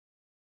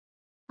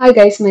Hi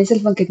guys,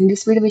 myself Ankit. In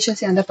this video we shall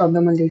see another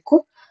problem on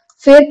LeetCode.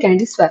 Fair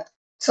candy swap.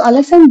 So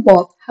Alice and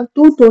Bob have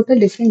two total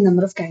different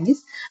number of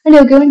candies and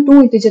you're given two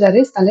integer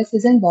arrays,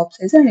 Alice's and Bob's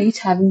size, and each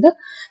having the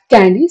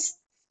candies.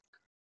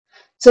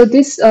 So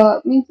this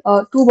means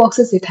two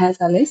boxes it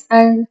has Alice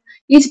and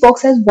each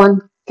box has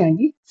one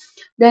candy.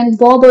 Then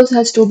Bob also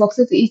has two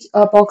boxes, each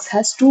box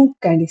has two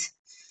candies.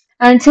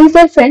 And since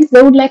they're friends,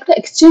 they would like to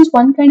exchange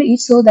one candy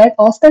each so that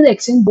after the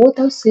exchange both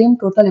have same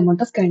total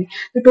amount of candy.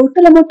 The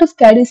total amount of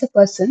candies a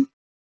person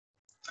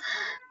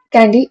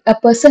candy a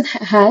person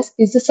has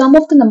is the sum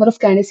of the number of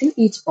candies in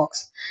each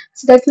box.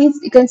 So that means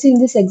you can see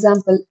in this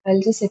example, I'll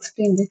just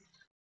explain this.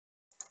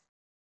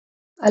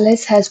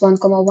 Alice has 1,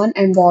 1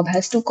 and Bob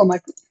has 2,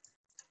 2.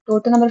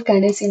 Total number of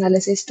candies in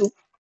Alice is 2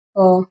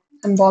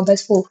 and Bob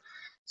has 4.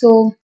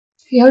 So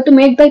you have to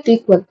make that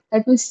equal.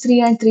 That means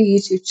 3 and 3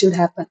 each it should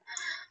happen.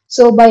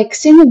 So by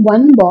exchanging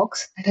one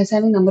box that has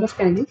having number of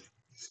candies,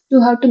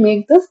 you have to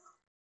make the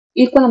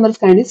equal number of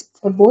candies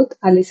for both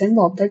Alice and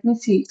Bob. That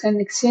means you can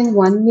exchange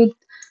 1 with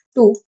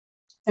 2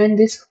 and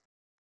this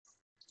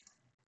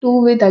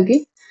 2 with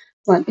again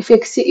 1. If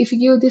you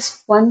give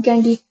this one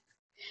candy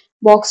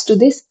box to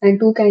this and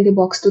two candy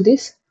box to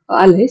this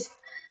Alice,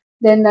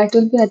 then that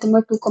will be nothing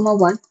but 2,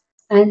 1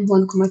 and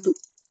 1, 2.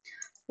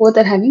 Both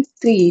are having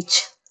 3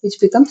 each, which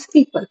becomes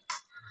equal.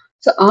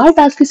 So our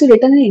task is to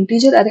return an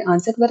integer array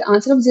answer, where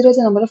answer of 0 is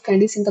the number of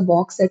candies in the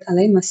box that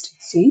Ali must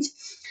exchange,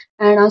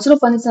 and answer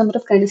of 1 is the number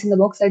of candies in the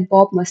box that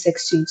Bob must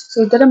exchange.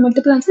 So if there are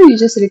multiple answers, you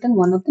just return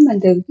one of them and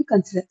they will be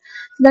considered.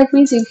 So that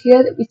means if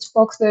here which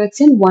box will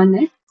exchange 1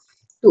 and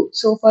 2.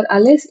 So for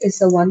Alice it's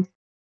the 1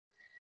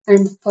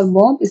 and for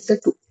Bob it's the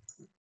 2.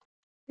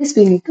 This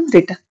we need to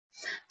return.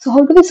 So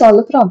how do we solve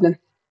the problem?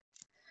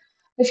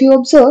 If you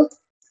observe,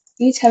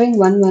 each having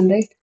 1, 1,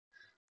 right?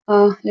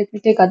 Let me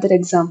take other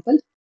example.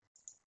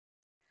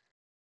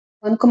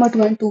 1,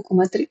 2 and 2,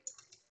 3.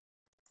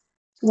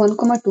 So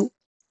 1, 2,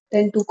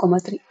 then 2,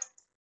 3.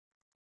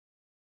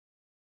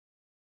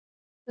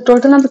 The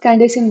total number of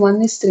candies in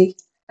 1 is 3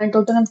 and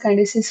total number of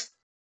candies is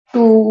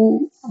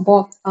 2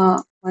 Bob.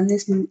 1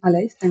 is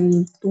Alice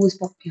and 2 is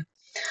Bob. Yeah.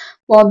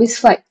 Bob is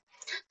 5.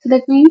 So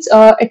that means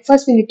at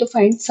first we need to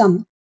find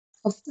some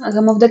of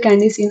the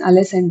candies in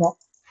Alice and Bob.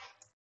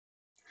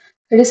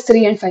 That is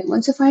 3 and 5.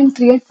 Once you find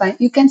 3 and 5,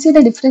 you can see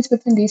the difference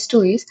between these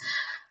two is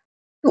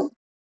 2.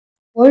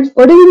 What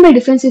do you mean by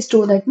difference is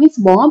 2? That means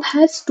Bob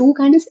has 2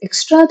 candies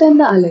extra than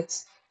the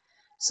Alice.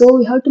 So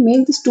we have to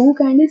make these two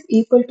candies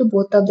equal to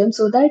both of them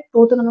so that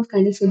total number of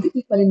candies will be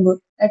equal in both.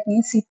 That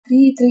means see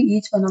 3, 3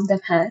 each one of them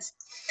has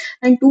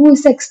and 2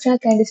 is the extra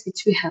candies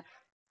which we have.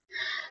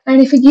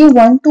 And if we give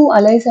 1 to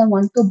Alice and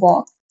 1 to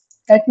Bob,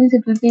 that means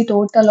it will be a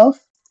total of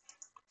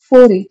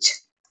 4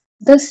 each.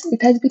 Thus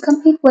it has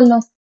become equal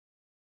now,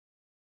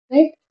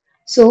 right?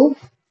 So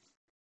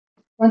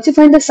once you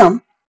find the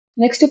sum,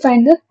 next you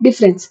find the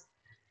difference.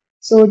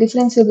 So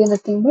difference will be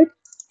nothing but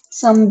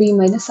sum b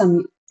minus sum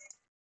a.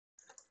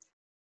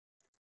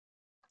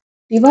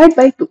 Divide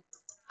by 2.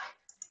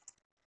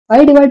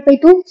 Why divide by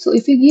 2? So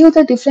if you give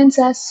the difference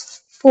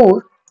as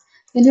 4,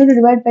 then you have to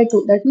divide by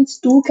 2. That means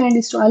 2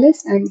 candies to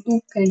Alice and 2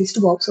 candies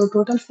to Bob. So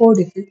total 4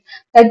 difference.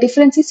 That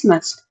difference is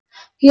matched.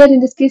 Here in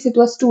this case it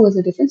was 2 as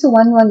a difference. So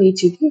 1, 1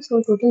 each you give. So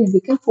total it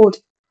became 4.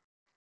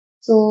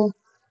 So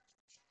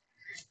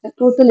the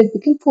total it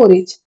became 4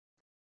 each.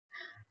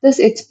 Thus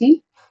it's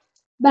been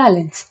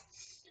balanced.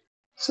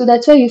 So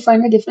that's why you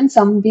find the difference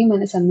sum b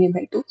minus sum a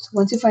by 2. So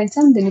once you find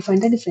sum, then you find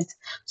the difference.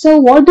 So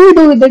what do you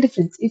do with the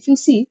difference? If you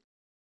see,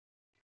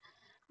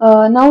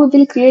 now we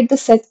will create the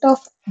set of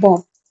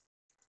Bob.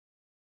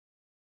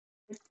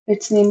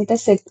 Let's name it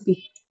as set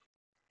B.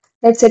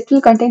 That set will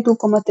contain 2,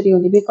 3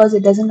 only because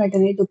it doesn't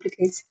contain any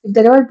duplicates. If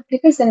there are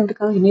duplicates, then it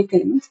becomes unique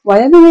elements.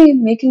 Why are we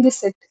making this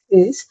set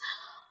is,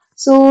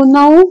 so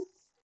now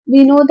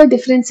we know the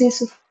difference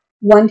is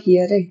 1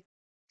 here, right?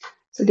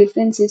 So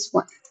difference is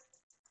 1.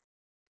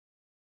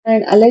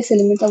 And Alice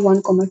element of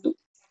 1, 2.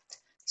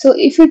 So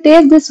if you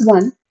take this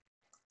 1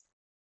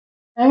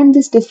 and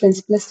this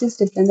difference plus this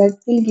difference, that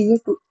will give you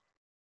 2.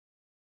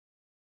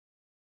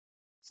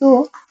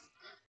 So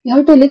you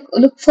have to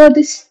look for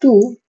this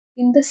 2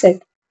 in the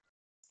set.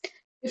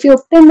 If you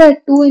obtain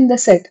that 2 in the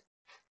set,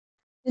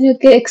 then you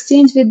can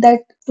exchange with that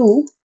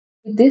 2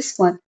 with this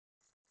 1.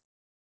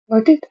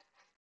 Got it?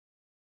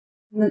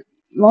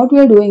 What we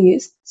are doing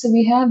is, so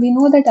we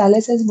know that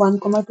Alice has 1,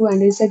 2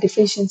 and is a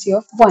deficiency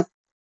of 1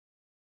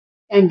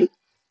 candy.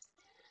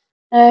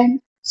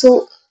 And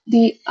so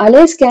the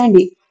Alice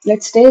candy,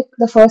 let's take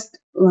the first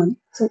one.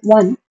 So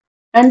 1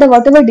 and the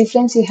whatever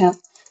difference you have,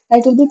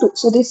 that will be 2.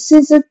 So this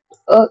is a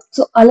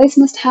so Alice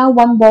must have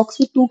one box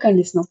with 2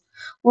 candies now.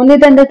 Only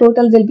then the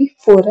total will be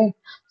 4, right?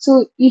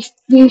 So if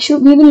we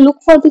will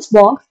look for this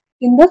box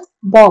in the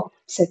Bob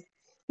set.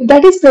 If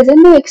that is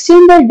present, we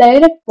exchange the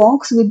direct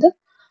box with the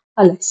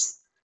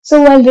Alice.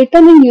 So while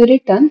returning, you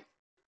return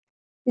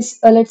this.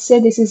 Let's say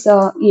this is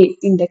a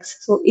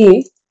index. So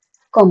a,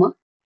 comma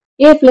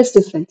a plus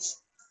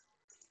difference.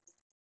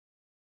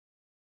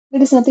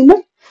 It is nothing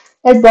but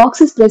that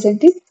box is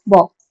present in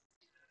Bob.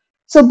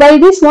 So by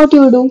this, what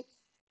you do?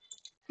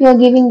 You are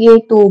giving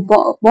A to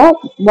Bob,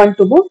 1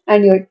 to Bob,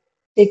 and you are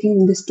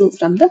taking this 2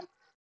 from the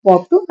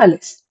Bob to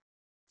Alice.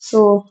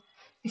 So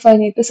if I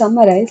need to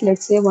summarize,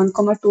 let's say 1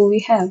 comma 2 we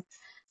have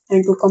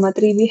and 2 comma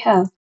 3 we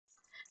have.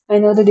 I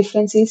know the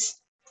difference is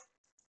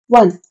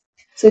 1.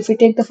 So if we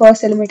take the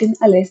first element in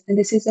Alice, and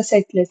this is a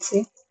set, let's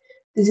say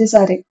this is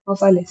array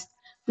of Alice.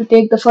 You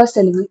take the first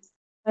element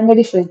and the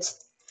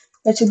difference.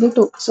 That should be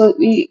 2. So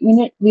we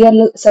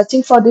are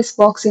searching for this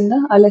box in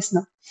the Alice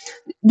now.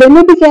 There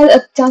may be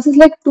chances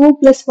like 2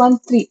 plus 1,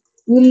 3.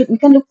 We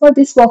can look for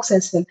this box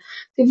as well.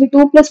 So if we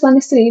 2 plus 1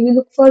 is 3, we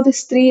look for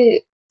this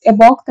 3, a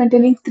box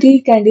containing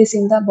 3 candies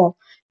in the box.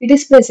 It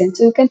is present,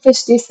 so you can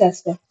fetch this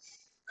as well.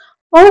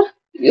 Or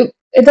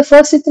at the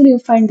first itself you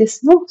find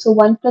this, no? So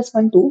 1 plus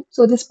 1, 2.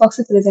 So this box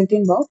is present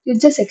in box. You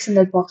just extend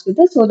that box with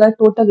it so that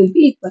total will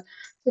be equal.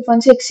 So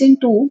once you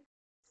extend 2,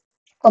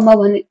 comma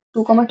 1,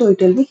 2, comma 2,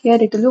 it will be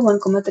here, it will be 1,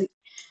 comma 3.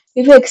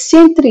 If you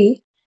exchange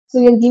 3, so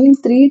you are giving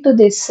 3 to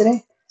this,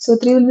 right? So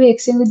 3 will be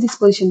exchanged with this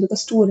position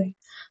because 2, right?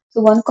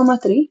 So 1, comma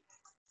 3,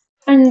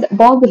 and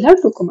Bob will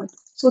have 2, comma 2.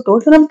 So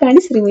total of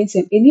candies remains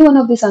same. Any one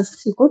of these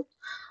answers you could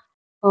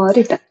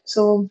return.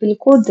 So we'll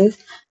code this.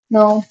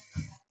 Now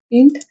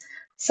int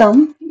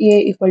sum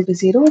a equal to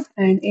 0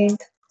 and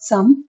int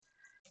sum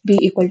b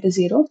equal to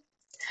 0.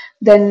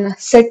 Then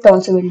set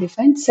also will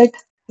define. Set,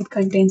 it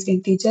contains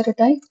integer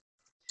type,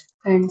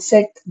 and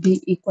set b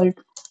equal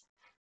to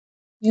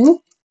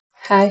new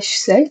hash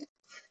set.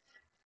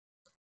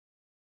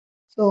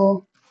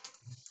 So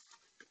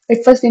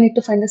at first we need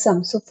to find the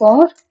sum. So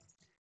for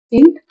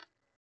int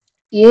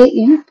a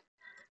in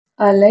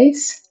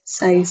alias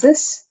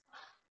sizes,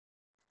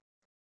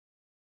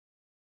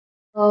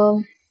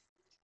 um,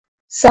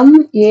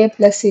 sum a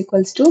plus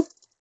equals to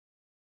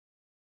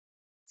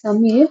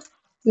sum a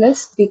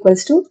plus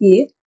equals to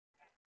a,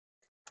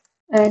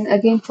 and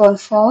again for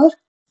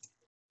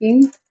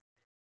int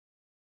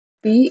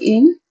b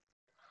in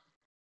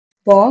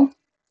bob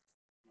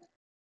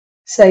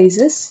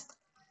sizes,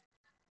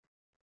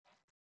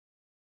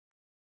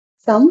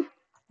 sum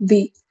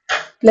b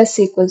plus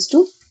equals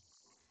to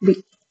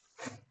b.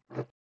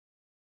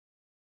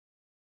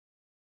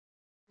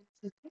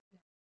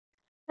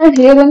 And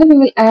here only we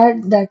will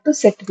add that to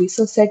set b.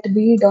 So set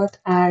b dot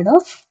add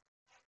of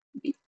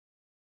b.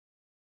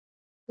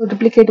 So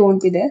duplicate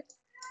won't be there.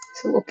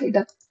 So okay,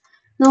 done.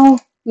 Now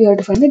we have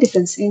to find the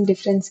difference. In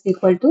difference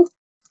equal to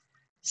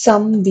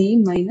sum b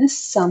minus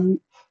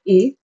sum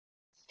a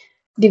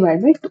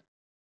divided by 2.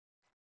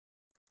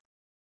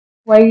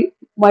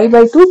 Why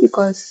by 2?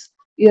 Because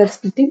you are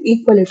splitting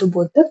equally to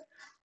both the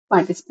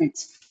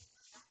participants.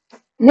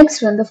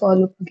 Next run the for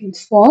loop again.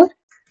 For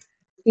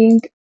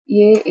int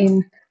a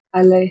in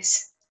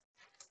alias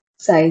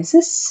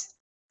sizes,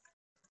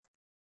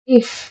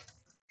 if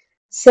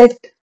set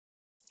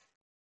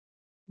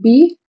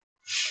b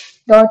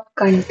dot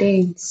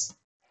contains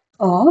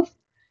of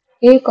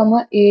a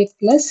comma a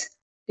plus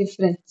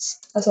difference.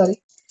 Sorry,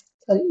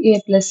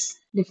 a plus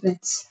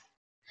difference.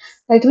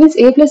 That means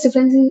a plus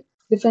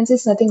difference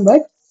is nothing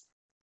but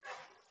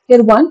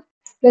here 1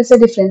 plus the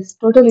difference.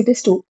 Total it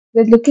is 2.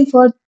 We are looking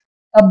for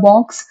a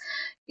box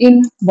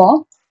in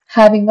box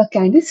having a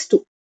candies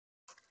 2.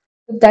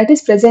 If that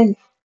is present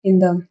in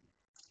the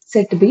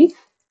set B,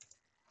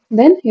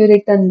 then you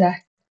return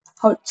that.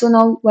 So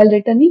now while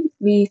returning,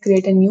 we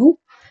create a new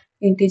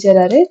integer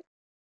array,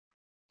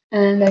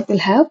 and that will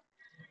have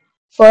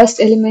first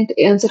element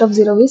answer of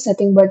 0 is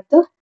nothing but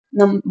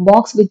the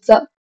box with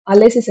the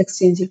alias is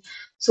exchanging.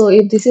 So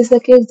if this is the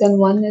case, then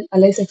 1 is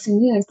alias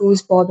exchanging and 2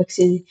 is Bob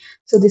exchanging.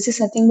 So this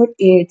is nothing but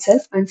A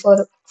itself, and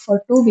for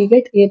 2 we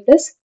get A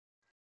plus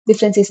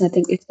difference is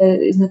nothing. It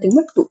is nothing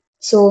but 2.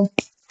 So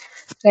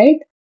right,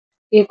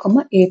 A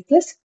comma A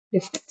plus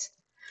difference.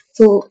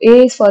 So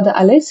A is for the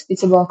alias,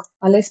 which is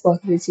alias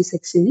box which is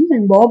exchanging,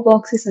 and Bob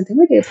box is nothing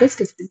but A plus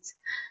difference.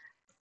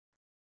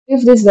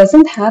 If this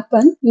doesn't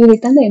happen, you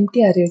return the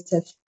empty array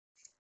itself.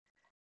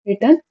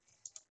 Return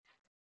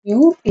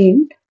new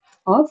int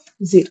of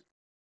 0.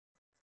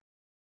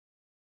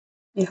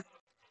 Yeah.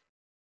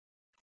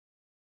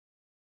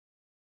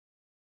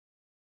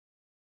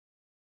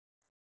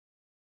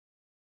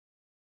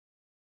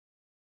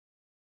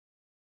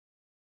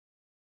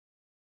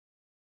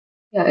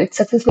 Yeah, it's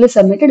successfully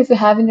submitted. If you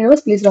have any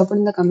doubts, please drop it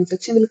in the comment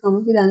section. We'll come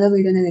up with another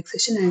video in the next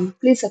session, and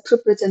please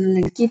subscribe to the channel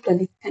and keep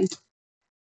learning. Thank you.